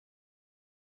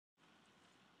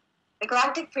The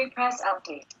Galactic Free Press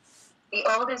update. The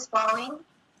old is falling,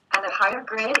 and the higher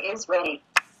grid is ready.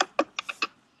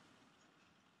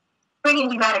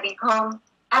 Bringing humanity home,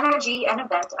 energy and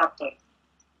event update.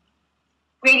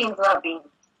 Greetings, love beings.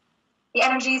 The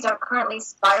energies are currently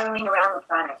spiraling around the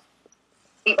planet.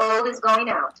 The old is going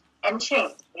out, and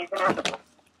change is inevitable.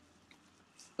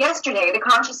 Yesterday, the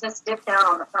consciousness dipped down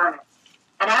on the planet,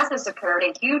 and as this occurred,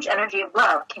 a huge energy of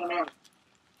love came in.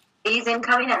 These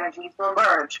incoming energies will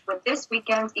merge with this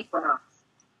weekend's equinox,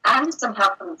 and some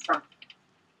help from the sun.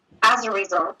 As a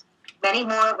result, many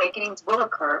more awakenings will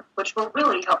occur, which will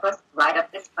really help us light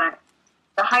up this planet.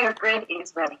 The higher grid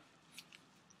is ready.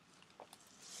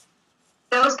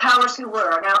 Those powers who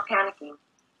were are now panicking,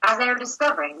 as they are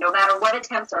discovering no matter what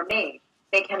attempts are made,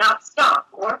 they cannot stop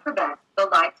or prevent the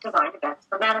light's divine events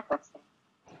from manifesting.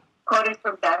 Quoted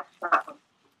from Beth Chapman.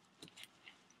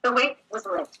 The wick was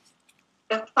lit.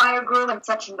 The fire grew in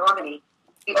such enormity.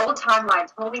 The old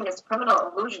timelines holding this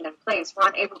criminal illusion in place were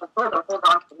unable to further hold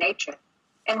on to the nature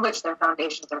in which their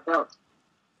foundations are built.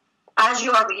 As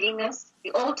you are reading this,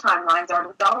 the old timelines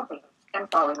are dissolving and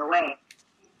falling away.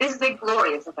 This is a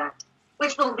glorious event,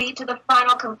 which will lead to the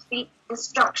final complete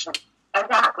destruction of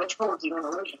that which holds you in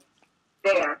illusion.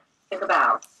 There, the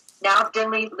cabal, now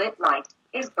dimly lit light,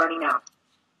 is burning out.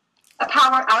 A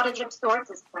power outage of sorts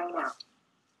is playing out.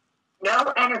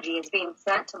 No energy is being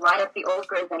sent to light up the old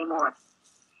grids anymore.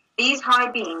 These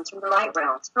high beings from the light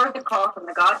realms heard the call from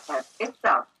the Godhead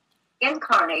itself,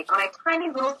 incarnate on a tiny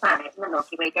little planet in the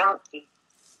Milky Way galaxy.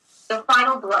 The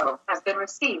final blow has been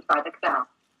received by the cabal.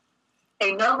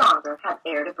 They no longer have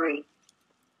air to breathe.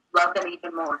 Love them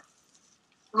even more.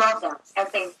 Love them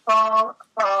as they fall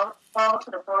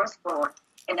to the forest floor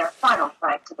in their final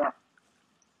flight to death.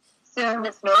 Soon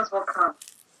the snows will come,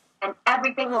 and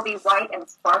everything will be white and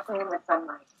sparkling in the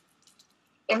sunlight.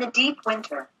 In the deep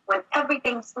winter, when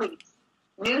everything sleeps,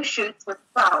 new shoots with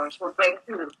flowers will break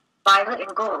through, violet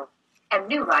and gold, and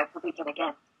new life will begin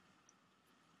again.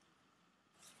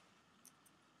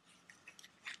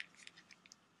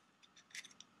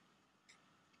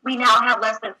 We now have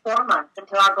less than 4 months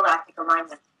until our galactic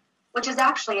alignment, which is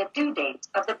actually a due date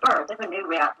of the birth of a new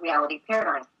reality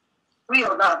paradigm.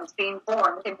 Real love is being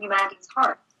born within humanity's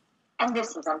heart, and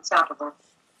this is unstoppable.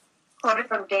 Quoted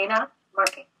from Dana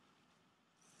Murphy.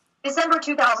 December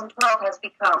 2012 has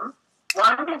become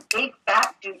one big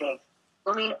fat due date,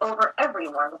 looming over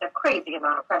everyone with a crazy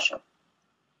amount of pressure.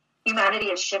 Humanity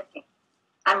is shifting,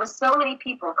 and with so many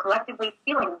people collectively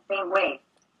feeling the same way,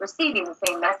 receiving the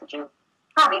same messages,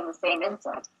 having the same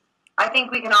insights, I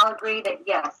think we can all agree that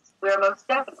yes, we are most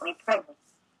definitely pregnant.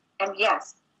 And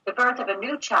yes, the birth of a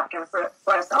new chapter for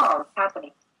us all is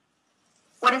happening.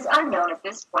 What is unknown at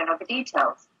this point are the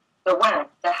details, the when,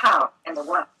 the how, and the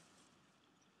what.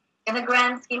 In the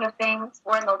grand scheme of things,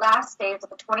 we're in the last days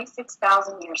of a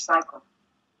 26,000-year cycle.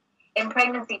 In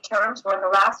pregnancy terms, we're in the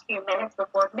last few minutes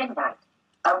before midnight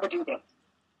of the due date.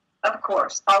 Of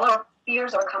course, all our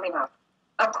fears are coming up.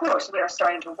 Of course, we are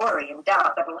starting to worry and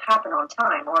doubt that it will happen on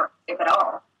time, or if at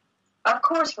all. Of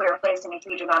course, we are placing a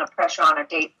huge amount of pressure on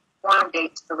one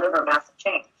date to deliver massive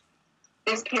change.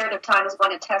 This period of time is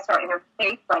going to test our inner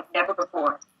faith like never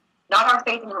before. Not our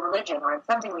faith in a religion or in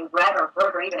something we've read or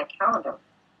heard or even a calendar.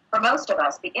 For most of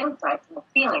us, the insights and the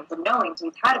feelings and knowings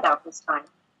we've had about this time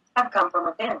have come from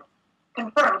within,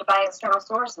 confirmed by external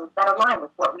sources that align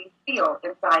with what we feel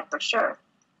inside for sure.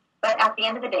 But at the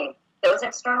end of the day, those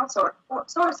external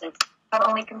sources have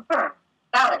only confirmed,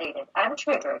 validated, and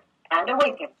triggered, and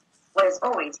awakened what has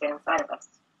always been inside of us.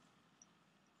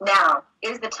 Now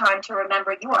is the time to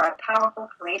remember you are a powerful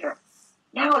creator.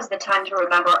 Now is the time to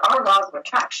remember our laws of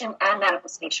attraction and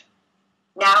manifestation.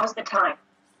 Now is the time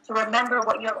to remember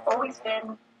what you've always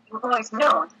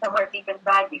known somewhere deep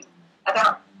inside you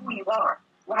about who you are,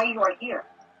 why you are here,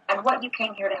 and what you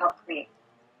came here to help create.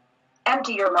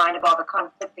 Empty your mind of all the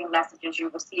conflicting messages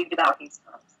you've received about these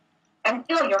times, and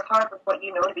fill your heart with what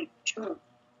you know to be true.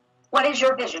 What is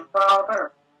your vision for all of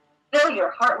Earth? Fill your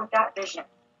heart with that vision,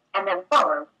 and then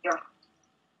follow your heart.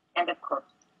 End of quote.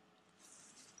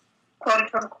 Quoted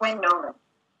from Quinn Nolan.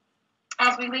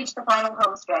 As we reach the final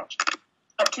home stretch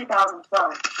of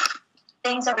 2012,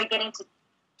 things are beginning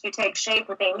to take shape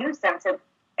with a new sense of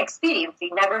expediency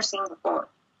never seen before.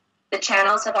 The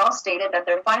channels have all stated that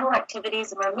their final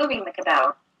activities in removing the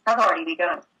cabal have already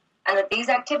begun, and that these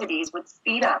activities would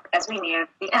speed up as we near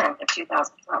the end of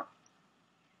 2012.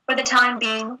 For the time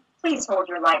being, please hold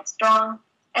your light strong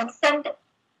and send it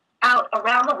out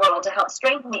around the world to help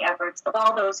strengthen the efforts of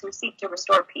all those who seek to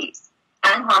restore peace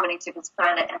and harmony to this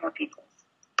planet and her peoples.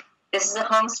 This is a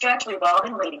home stretch we've all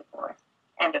been waiting for.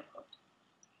 End of quote.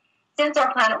 Since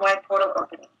our planet-wide portal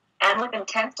opening, and with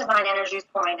intense divine energies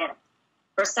pouring in.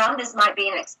 For some, this might be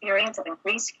an experience of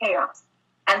increased chaos,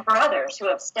 and for others who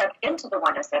have stepped into the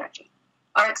oneness energy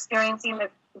are experiencing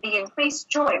the increased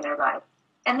joy in their life,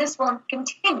 and this will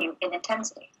continue in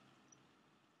intensity.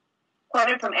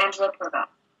 Quoted from Angela Purga.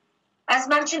 As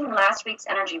mentioned in last week's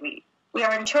energy read, we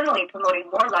are internally promoting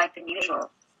more light than usual.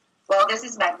 While this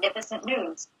is magnificent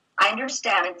news, I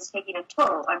understand it is taking a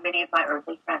toll on many of my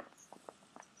earthly friends.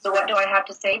 So what do I have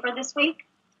to say for this week?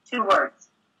 2 words.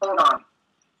 Hold on.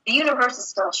 The universe is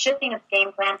still shifting its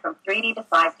game plan from 3D to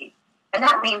 5D, and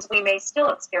that means we may still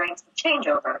experience the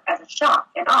changeover as a shock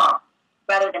and awe,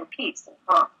 rather than peace and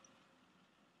calm.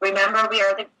 Remember, we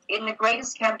are in the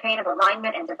greatest campaign of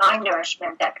alignment and divine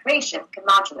nourishment that creation can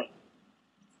modulate.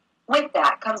 With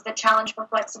that comes the challenge for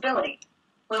flexibility,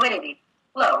 fluidity,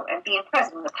 flow, and being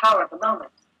present in the power of the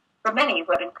moment. For many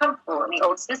who have been comfortable in the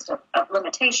old system of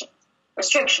limitations,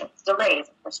 restrictions, delays,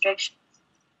 and frustrations.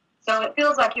 So it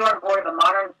feels like you are aboard of a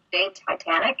modern-day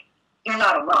Titanic. You're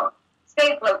not alone.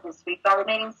 Stay afloat this week by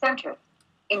remaining centered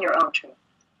in your own truth.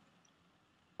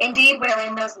 Indeed, we're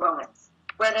in those moments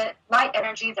where the light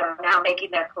energies are now making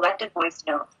their collective voice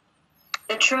known.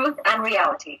 The truth and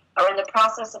reality are in the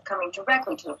process of coming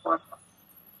directly to the forefront.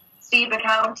 Steve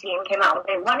McCow and team came out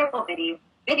with a wonderful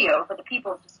video for the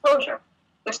People's Disclosure,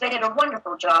 which they did a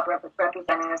wonderful job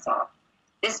representing us all.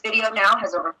 This video now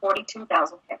has over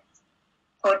 42,000 hits.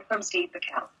 Quote from Steve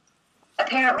McCow.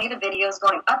 Apparently, the video is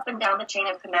going up and down the chain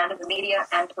of command of the media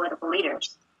and political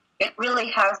leaders. It really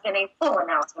has been a full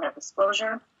announcement of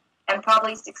disclosure and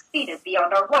probably succeeded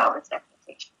beyond our wildest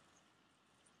expectations.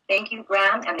 Thank you,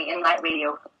 Graham and the Inlight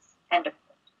Radio hosts. End of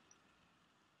quote.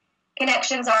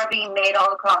 Connections are being made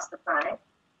all across the planet,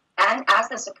 and as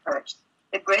this occurs,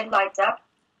 the grid lights up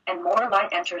and more light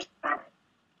enters the planet.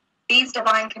 These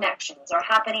divine connections are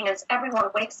happening as everyone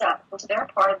wakes up into their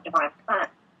part of the divine plan.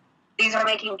 These are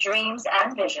making dreams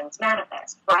and visions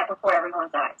manifest right before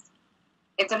everyone's eyes.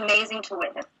 It's amazing to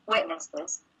witness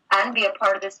this and be a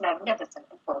part of this magnificent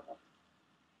unfoldment.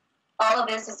 All of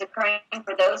this is occurring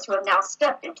for those who have now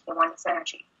stepped into the oneness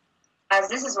energy, as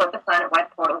this is what the planet-wide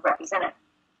portal represented.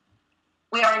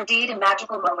 We are indeed in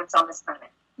magical moments on this planet.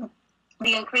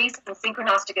 The increase in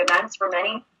synchronistic events for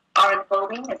many are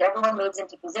unfolding as everyone moves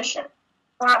into position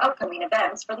for our upcoming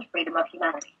events for the freedom of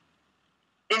humanity.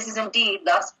 This is indeed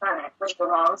love's planet, which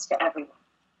belongs to everyone.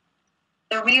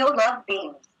 The real love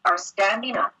beings are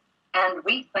standing up and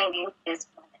reclaiming this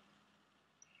planet.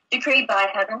 Decreed by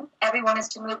heaven, everyone is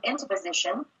to move into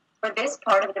position for this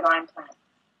part of the divine plan.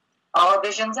 All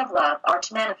visions of love are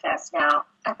to manifest now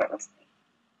effortlessly.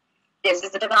 This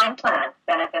is the divine plan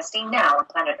manifesting now on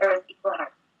planet Earth equal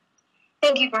heart.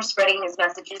 Thank you for spreading these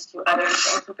messages to others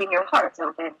and keeping your hearts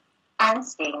open and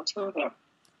staying tuned in.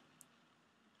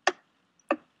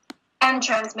 And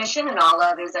transmission and all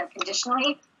love is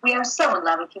unconditionally. We are so in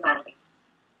love with humanity.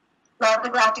 Love the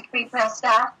Galactic Free Press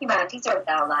staff, humanity's Earth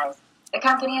allies, the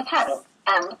company of heaven,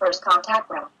 and the First Contact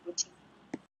Realm routine.